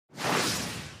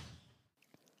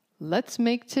Let's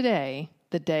make today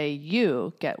the day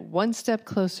you get one step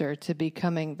closer to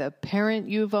becoming the parent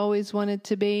you've always wanted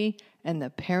to be and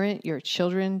the parent your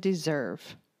children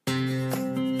deserve.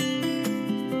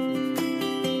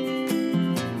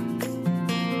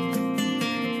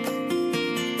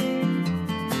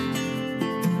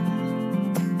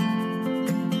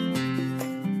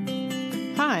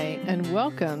 Hi, and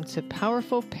welcome to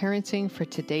Powerful Parenting for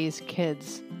Today's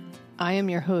Kids. I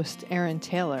am your host, Erin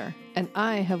Taylor, and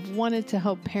I have wanted to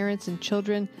help parents and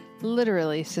children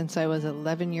literally since I was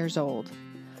 11 years old.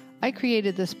 I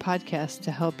created this podcast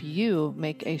to help you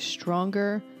make a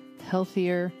stronger,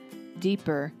 healthier,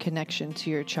 deeper connection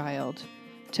to your child,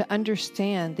 to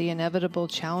understand the inevitable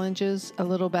challenges a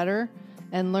little better,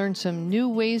 and learn some new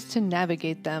ways to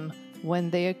navigate them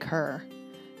when they occur.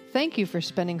 Thank you for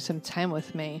spending some time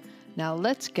with me. Now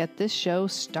let's get this show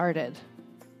started.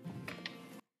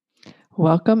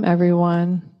 Welcome,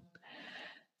 everyone.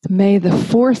 May the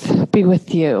 4th be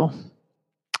with you.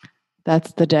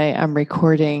 That's the day I'm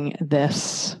recording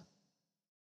this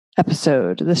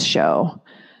episode, this show.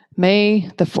 May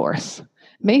the 4th.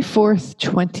 May 4th,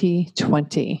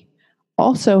 2020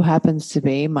 also happens to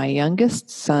be my youngest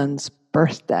son's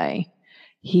birthday.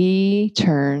 He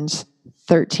turns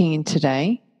 13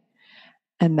 today,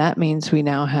 and that means we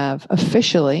now have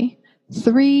officially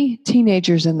 3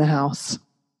 teenagers in the house.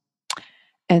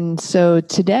 And so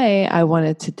today I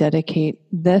wanted to dedicate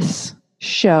this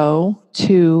show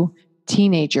to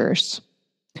teenagers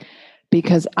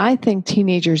because I think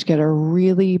teenagers get a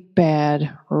really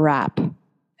bad rap,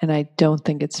 and I don't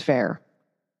think it's fair.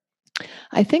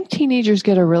 I think teenagers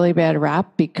get a really bad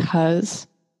rap because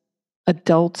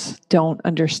adults don't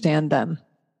understand them.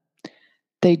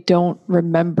 They don't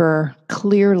remember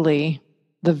clearly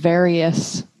the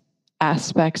various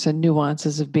aspects and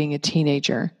nuances of being a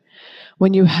teenager.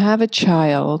 When you have a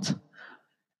child,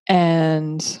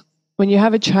 and when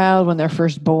they're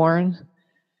first born,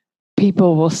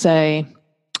 people will say,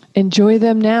 enjoy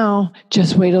them now,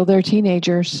 just wait till they're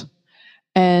teenagers.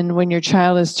 And when your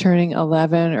child is turning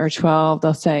 11 or 12,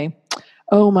 they'll say,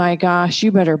 oh my gosh,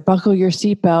 you better buckle your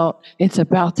seatbelt, it's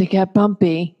about to get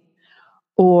bumpy.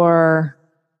 Or,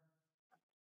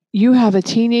 you have a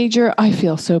teenager, I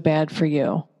feel so bad for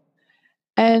you.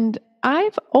 And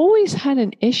I've always had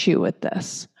an issue with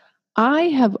this.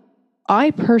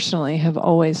 I personally have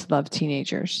always loved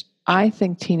teenagers. I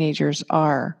think teenagers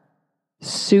are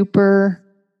super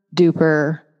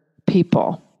duper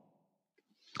people.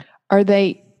 Are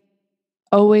they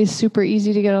always super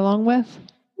easy to get along with?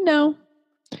 No.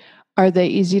 Are they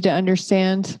easy to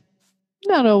understand?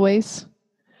 Not always.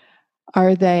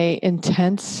 Are they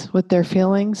intense with their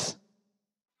feelings?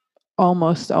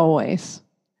 Almost always.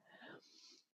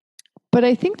 But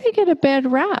I think they get a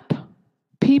bad rap.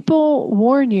 People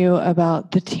warn you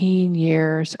about the teen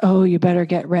years. Oh, you better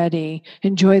get ready.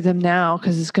 Enjoy them now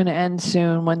because it's going to end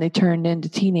soon when they turn into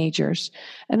teenagers.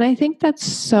 And I think that's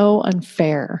so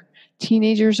unfair.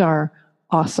 Teenagers are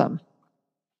awesome.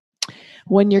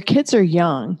 When your kids are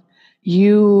young,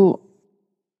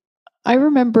 I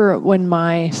remember when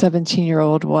my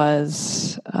 17-year-old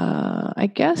was,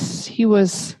 I guess he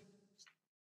was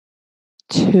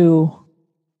 2.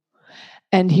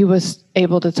 And he was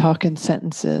able to talk in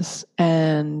sentences.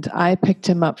 And I picked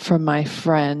him up from my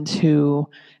friend who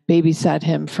babysat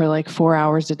him for like 4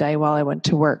 hours a day while I went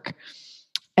to work.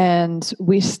 And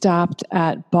we stopped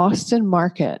at Boston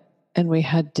Market and we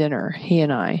had dinner, he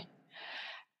and I.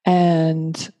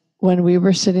 And when we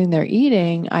were sitting there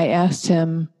eating, I asked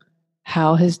him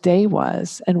how his day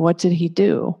was and what did he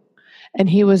do. And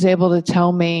he was able to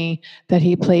tell me that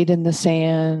he played in the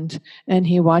sand and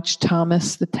he watched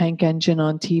Thomas the Tank Engine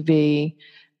on TV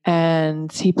and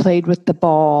he played with the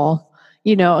ball,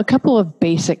 a couple of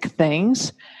basic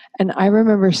things. And I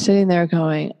remember sitting there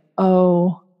going,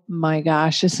 oh my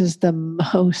gosh, this is the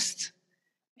most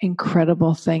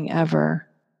incredible thing ever.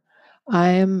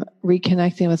 I'm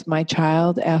reconnecting with my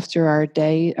child after our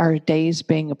days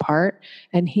being apart,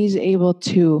 and he's able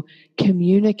to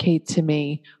communicate to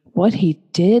me what he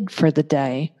did for the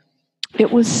day. It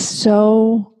was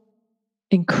so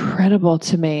incredible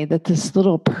to me that this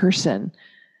little person,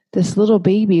 this little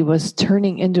baby was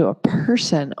turning into a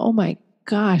person. Oh my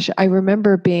gosh. I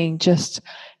remember being just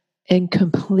in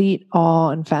complete awe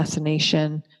and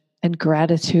fascination and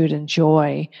gratitude and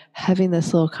joy, having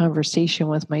this little conversation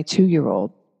with my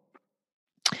 2-year-old.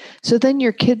 So then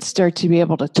your kids start to be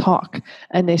able to talk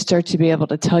and they start to be able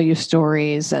to tell you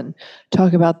stories and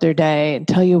talk about their day and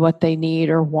tell you what they need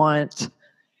or want.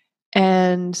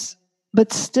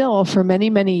 But still, for many,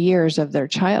 many years of their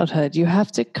childhood, you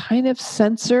have to kind of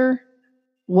censor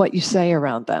what you say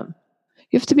around them.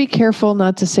 You have to be careful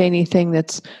not to say anything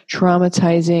that's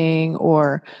traumatizing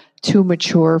or too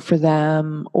mature for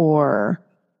them or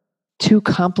too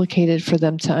complicated for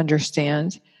them to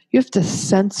understand. You have to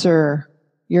censor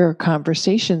your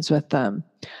conversations with them.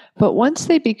 But once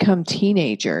they become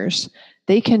teenagers,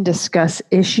 they can discuss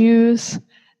issues,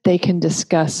 they can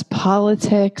discuss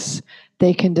politics,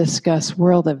 they can discuss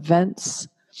world events,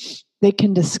 they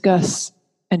can discuss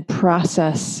and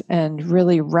process and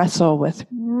really wrestle with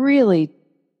really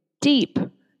deep,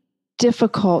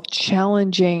 difficult,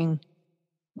 challenging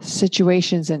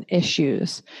situations and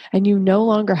issues. And you no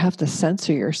longer have to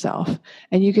censor yourself.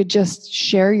 And you could just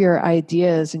share your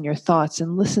ideas and your thoughts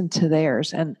and listen to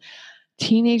theirs. And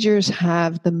teenagers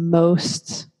have the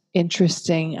most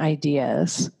interesting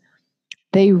ideas.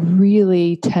 They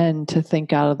really tend to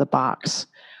think out of the box,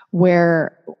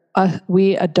 where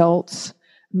we adults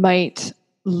might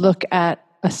look at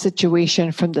a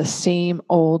situation from the same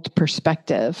old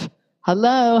perspective.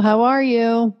 Hello, how are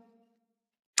you?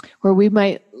 Where we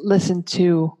might listen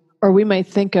to, or we might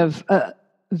think of,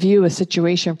 view a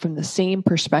situation from the same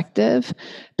perspective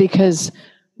because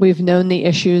we've known the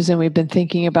issues and we've been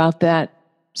thinking about that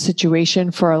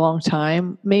situation for a long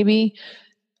time. Maybe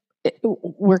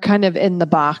we're kind of in the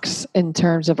box in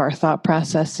terms of our thought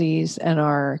processes and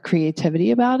our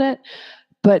creativity about it.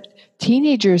 But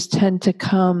teenagers tend to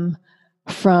come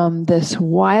from this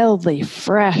wildly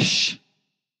fresh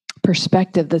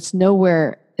perspective that's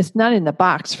nowhere, it's not in the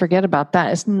box. Forget about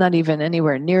that. It's not even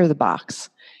anywhere near the box.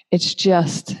 It's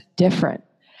just different.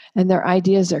 And their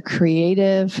ideas are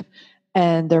creative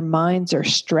and their minds are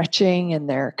stretching and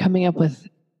they're coming up with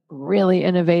really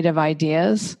innovative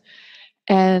ideas.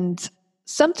 And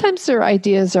sometimes their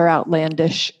ideas are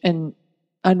outlandish and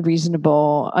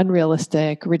unreasonable,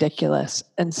 unrealistic, ridiculous.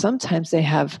 And sometimes they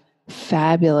have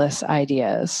fabulous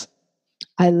ideas.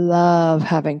 I love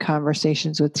having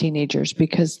conversations with teenagers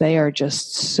because they are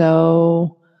just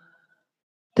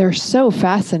they're so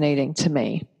fascinating to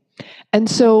me. And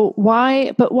so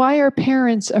why are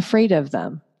parents afraid of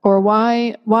them? Or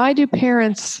why do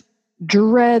parents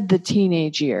dread the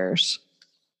teenage years?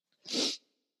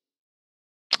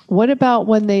 What about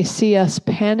when they see us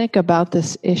panic about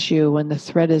this issue when the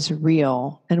threat is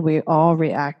real and we all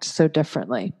react so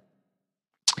differently?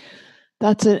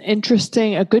 That's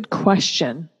a good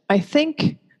question. I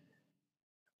think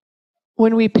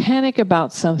when we panic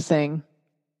about something,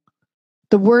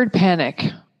 the word panic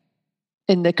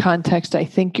in the context I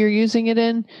think you're using it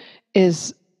in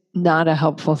is not a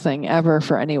helpful thing ever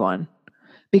for anyone,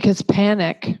 because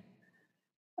panic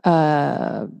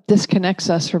disconnects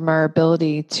us from our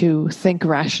ability to think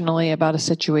rationally about a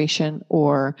situation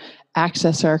or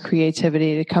access our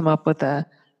creativity to come up with a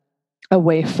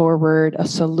way forward, a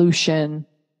solution,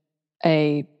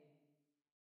 a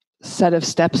set of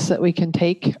steps that we can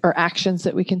take or actions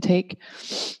that we can take.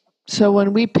 So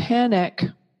when we panic,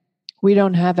 we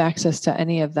don't have access to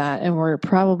any of that, and we're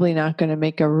probably not going to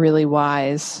make a really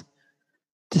wise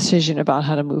decision about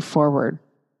how to move forward.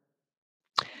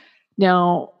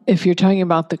 Now, if you're talking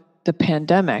about the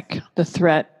pandemic, the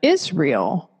threat is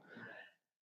real,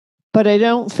 but I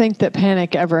don't think that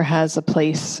panic ever has a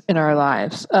place in our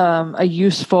lives, a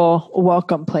useful,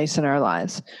 welcome place in our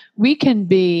lives. We can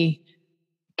be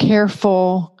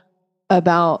careful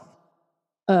about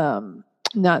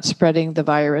not spreading the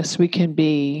virus. We can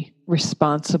be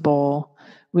responsible.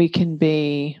 We can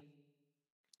be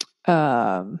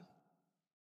careful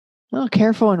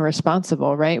and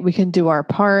responsible, right? We can do our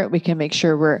part. We can make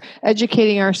sure we're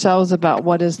educating ourselves about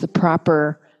what are the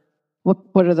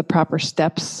proper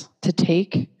steps to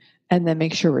take, and then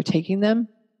make sure we're taking them.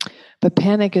 But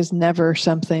panic is never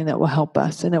something that will help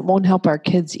us, and it won't help our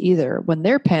kids either. When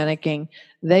they're panicking,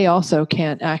 they also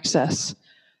can't access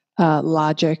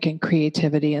logic and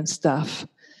creativity and stuff.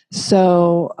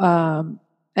 So,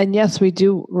 and yes, we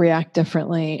do react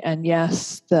differently, and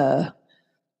yes,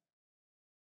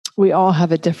 we all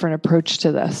have a different approach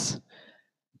to this.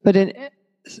 But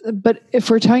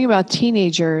if we're talking about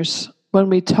teenagers, when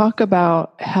we talk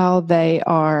about how they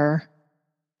are,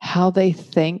 how they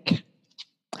think,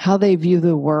 how they view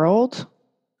the world,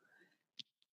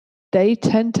 they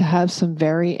tend to have some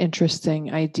very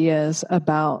interesting ideas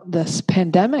about this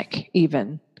pandemic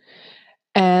even.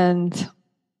 And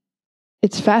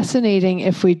it's fascinating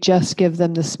if we just give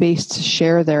them the space to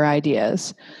share their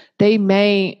ideas. They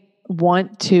may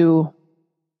want to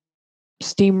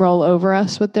steamroll over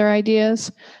us with their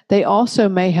ideas. They also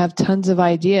may have tons of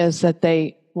ideas that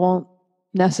they won't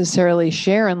necessarily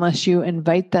share unless you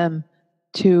invite them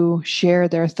to share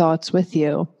their thoughts with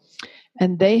you.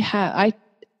 And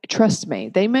trust me,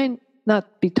 they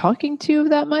not be talking to you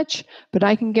that much, but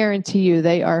I can guarantee you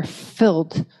they are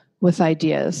filled with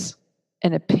ideas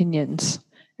and opinions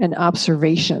and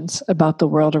observations about the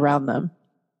world around them.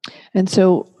 And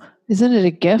so, isn't it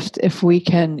a gift if we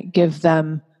can give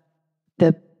them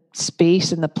the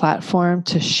space and the platform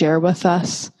to share with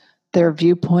us their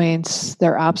viewpoints,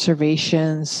 their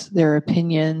observations, their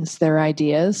opinions, their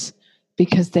ideas,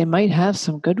 because they might have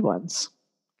some good ones.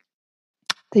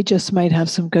 They just might have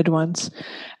some good ones.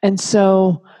 And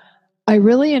so I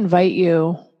really invite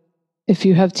you, if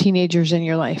you have teenagers in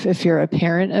your life, if you're a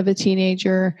parent of a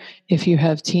teenager, if you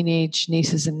have teenage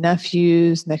nieces and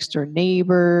nephews, next door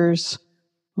neighbors,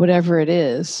 whatever it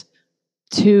is,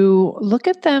 to look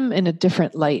at them in a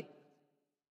different light.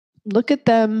 Look at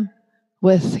them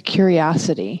with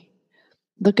curiosity.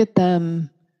 Look at them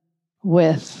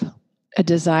with a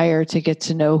desire to get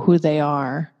to know who they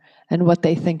are and what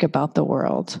they think about the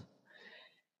world.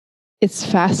 It's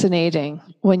fascinating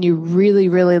when you really,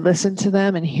 really listen to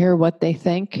them and hear what they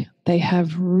think. They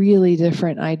have really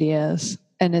different ideas,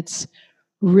 and it's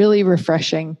really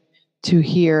refreshing to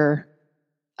hear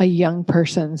a young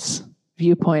person's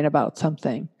viewpoint about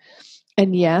something.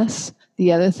 And yes,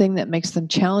 the other thing that makes them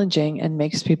challenging and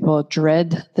makes people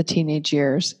dread the teenage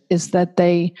years is that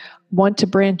they want to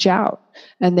branch out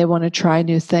and they want to try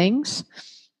new things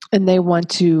and they want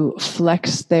to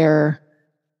flex their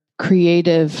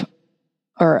creative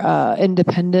or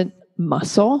independent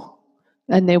muscle,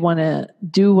 and they want to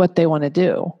do what they want to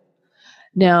do.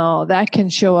 Now, that can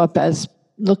show up as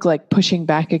look like pushing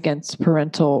back against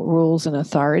parental rules and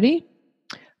authority,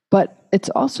 but it's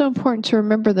also important to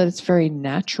remember that it's very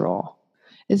natural.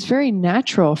 It's very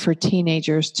natural for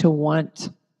teenagers to want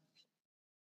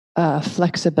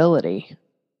flexibility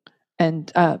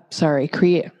and,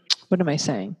 create. What am I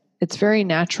saying? It's very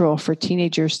natural for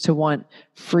teenagers to want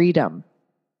freedom.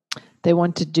 They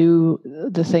want to do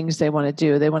the things they want to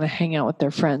do. They want to hang out with their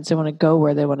friends. They want to go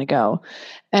where they want to go.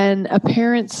 And a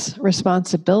parent's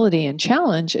responsibility and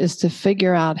challenge is to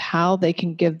figure out how they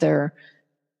can give their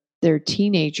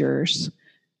teenagers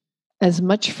as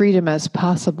much freedom as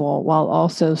possible while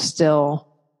also still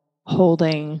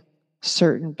holding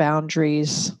certain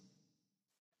boundaries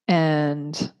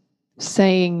and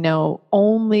saying no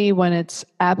only when it's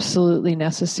absolutely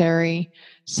necessary,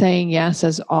 saying yes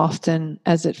as often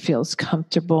as it feels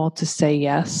comfortable to say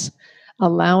yes,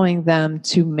 allowing them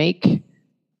to make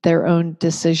their own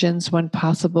decisions when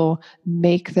possible,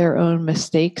 make their own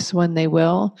mistakes when they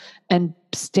will, and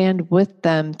stand with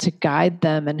them to guide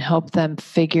them and help them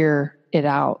figure it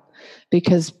out.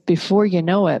 Because before you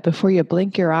know it, before you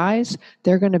blink your eyes,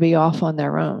 they're going to be off on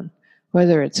their own.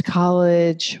 Whether it's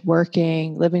college,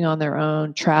 working, living on their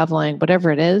own, traveling, whatever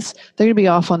it is, they're going to be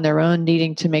off on their own,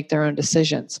 needing to make their own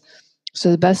decisions. So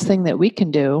the best thing that we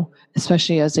can do,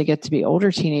 especially as they get to be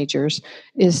older teenagers,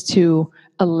 is to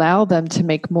allow them to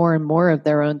make more and more of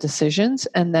their own decisions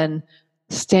and then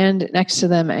stand next to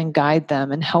them and guide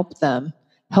them and help them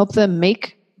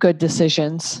make good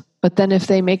decisions. But then if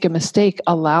they make a mistake,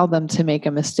 allow them to make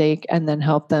a mistake and then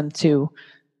help them to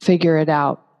figure it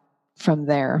out from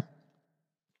there.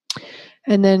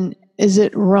 And then, is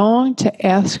it wrong to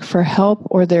ask for help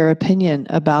or their opinion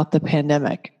about the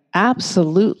pandemic?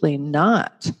 Absolutely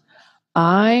not.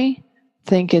 I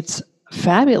think it's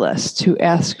fabulous to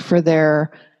ask for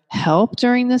their help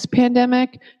during this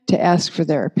pandemic, to ask for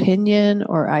their opinion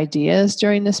or ideas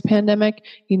during this pandemic.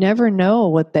 You never know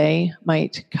what they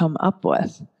might come up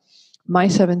with. My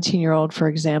 17-year-old, for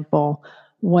example,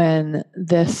 when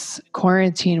this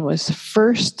quarantine was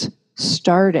first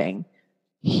starting,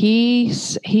 he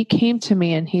came to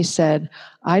me and he said,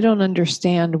 I don't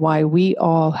understand why we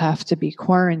all have to be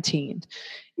quarantined.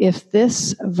 If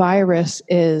this virus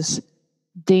is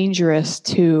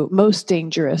most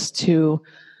dangerous to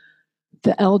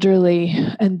the elderly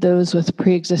and those with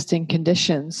pre-existing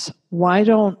conditions, why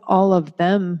don't all of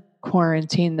them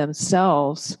quarantine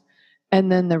themselves?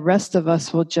 And then the rest of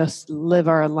us will just live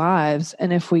our lives.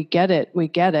 And if we get it, we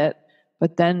get it.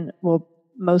 But then we'll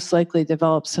most likely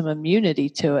develop some immunity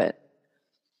to it.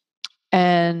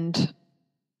 And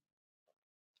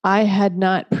I had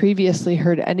not previously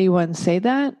heard anyone say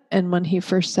that. And when he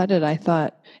first said it, I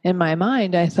thought, in my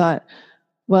mind,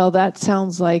 well, that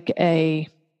sounds like a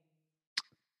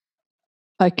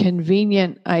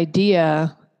convenient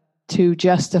idea to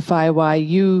justify why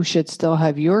you should still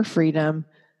have your freedom,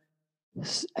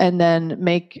 and then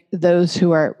make those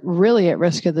who are really at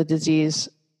risk of the disease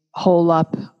hole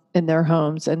up in their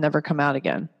homes and never come out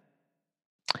again.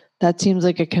 That seems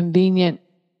like a convenient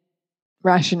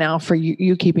rationale for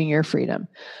you keeping your freedom.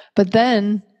 But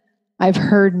then I've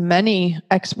heard many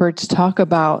experts talk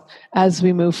about, as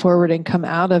we move forward and come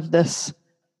out of this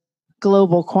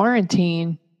global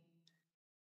quarantine,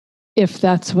 if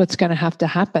that's what's going to have to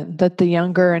happen, that the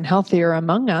younger and healthier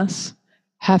among us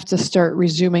have to start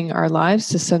resuming our lives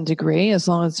to some degree, as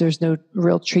long as there's no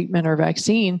real treatment or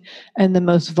vaccine. And the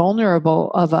most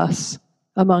vulnerable of us,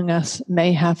 among us,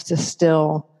 may have to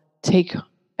still take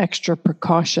extra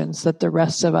precautions that the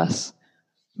rest of us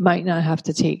might not have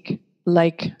to take,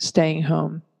 like staying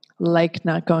home, like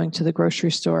not going to the grocery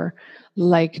store,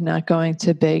 like not going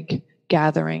to big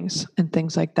gatherings and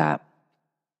things like that.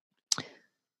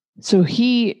 So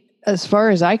he, as far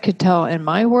as I could tell in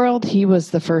my world, he was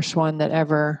the first one that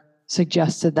ever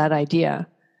suggested that idea.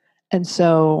 And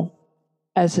so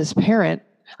as his parent,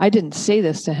 I didn't say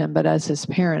this to him, but as his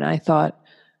parent, I thought,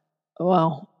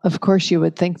 well, of course you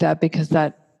would think that, because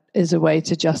that is a way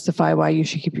to justify why you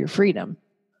should keep your freedom.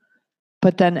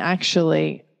 But then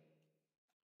actually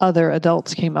other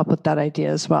adults came up with that idea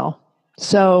as well.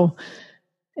 So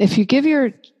if you give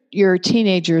your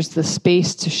teenagers the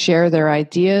space to share their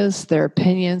ideas, their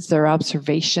opinions, their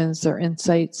observations, their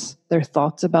insights, their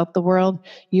thoughts about the world,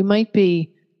 you might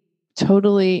be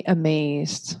totally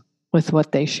amazed with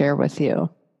what they share with you.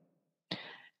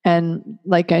 And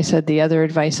like I said, the other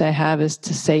advice I have is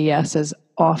to say yes as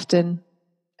often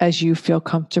as you feel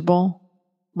comfortable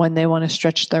when they want to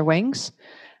stretch their wings.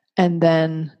 And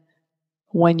then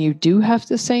when you do have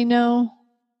to say no,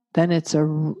 then it's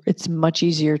much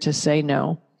easier to say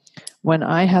no. When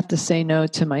I have to say no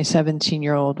to my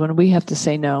 17-year-old, when we have to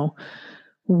say no,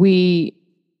 when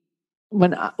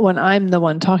I'm the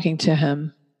one talking to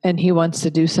him and he wants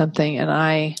to do something and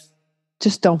I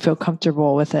just don't feel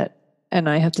comfortable with it and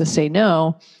I have to say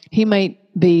no, he might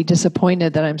be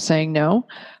disappointed that I'm saying no.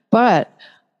 But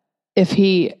if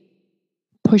he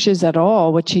pushes at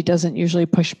all, which he doesn't usually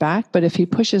push back, but if he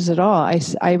pushes at all,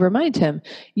 I remind him,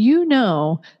 you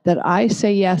know that I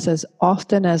say yes as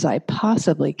often as I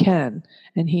possibly can.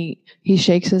 And he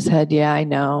shakes his head, yeah, I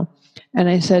know. And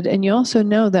I said, and you also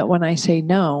know that when I say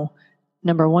no,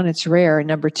 number one, it's rare. And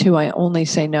number two, I only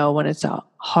say no when it's a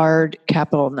hard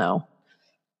capital no.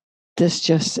 This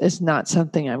just is not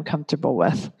something I'm comfortable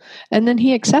with. And then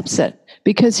he accepts it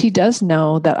because he does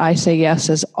know that I say yes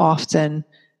as often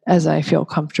as I feel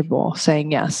comfortable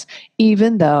saying yes,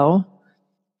 even though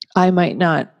I might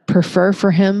not prefer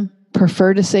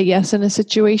to say yes in a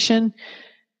situation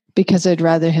because I'd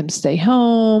rather him stay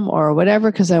home or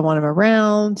whatever because I want him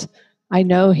around. I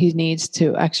know he needs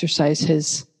to exercise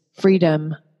his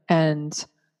freedom and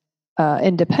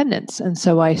independence. And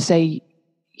so I say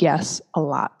yes a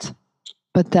lot.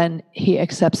 But then he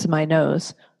accepts my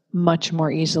no's much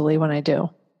more easily when I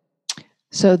do.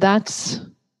 So that's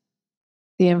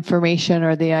the information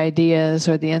or the ideas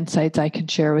or the insights I can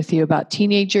share with you about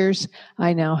teenagers.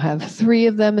 I now have 3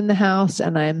 of them in the house,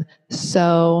 and I'm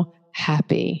so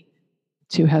happy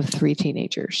to have 3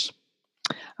 teenagers.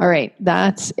 All right,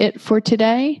 that's it for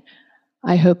today.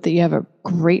 I hope that you have a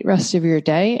great rest of your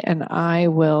day, and I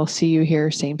will see you here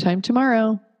same time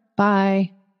tomorrow.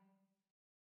 Bye.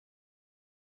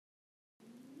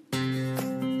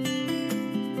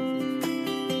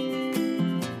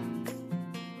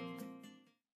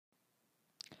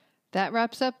 That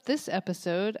wraps up this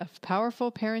episode of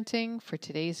Powerful Parenting for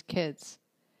Today's Kids.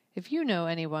 If you know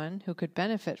anyone who could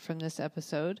benefit from this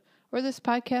episode or this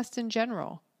podcast in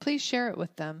general, please share it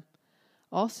with them.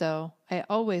 Also, I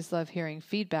always love hearing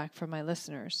feedback from my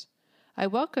listeners. I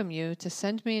welcome you to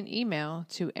send me an email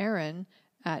to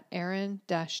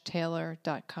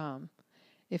erin@erin-taylor.com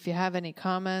if you have any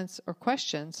comments or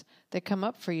questions that come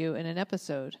up for you in an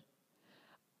episode.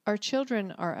 Our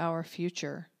children are our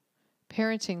future.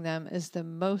 Parenting them is the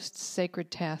most sacred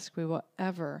task we will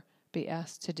ever be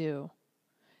asked to do.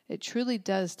 It truly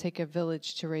does take a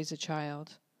village to raise a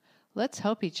child. Let's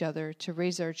help each other to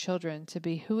raise our children to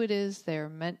be who it is they are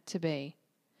meant to be.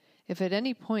 If at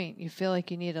any point you feel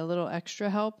like you need a little extra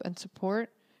help and support,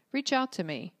 reach out to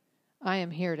me. I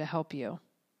am here to help you.